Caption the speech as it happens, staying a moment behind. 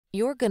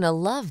You're gonna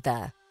love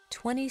the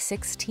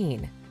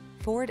 2016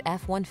 Ford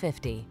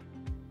F-150.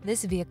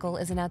 This vehicle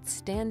is an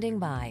outstanding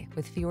buy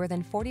with fewer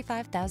than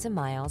 45,000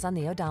 miles on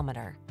the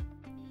odometer.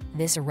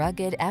 This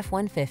rugged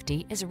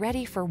F-150 is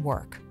ready for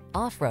work,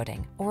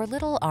 off-roading, or a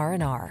little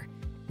R&R.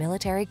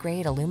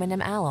 Military-grade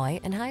aluminum alloy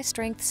and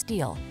high-strength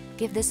steel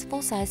give this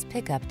full-size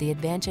pickup the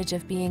advantage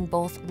of being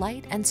both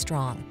light and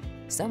strong,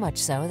 so much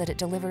so that it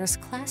delivers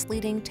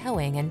class-leading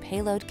towing and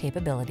payload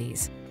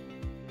capabilities.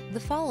 The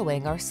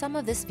following are some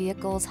of this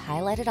vehicle's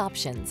highlighted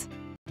options: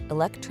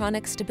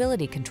 electronic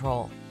stability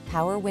control,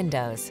 power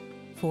windows,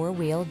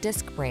 four-wheel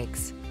disc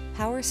brakes,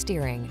 power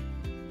steering.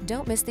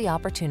 Don't miss the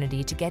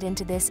opportunity to get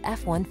into this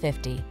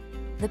F-150,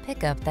 the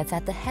pickup that's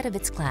at the head of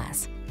its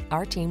class.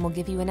 Our team will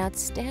give you an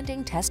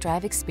outstanding test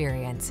drive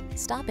experience.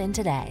 Stop in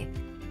today.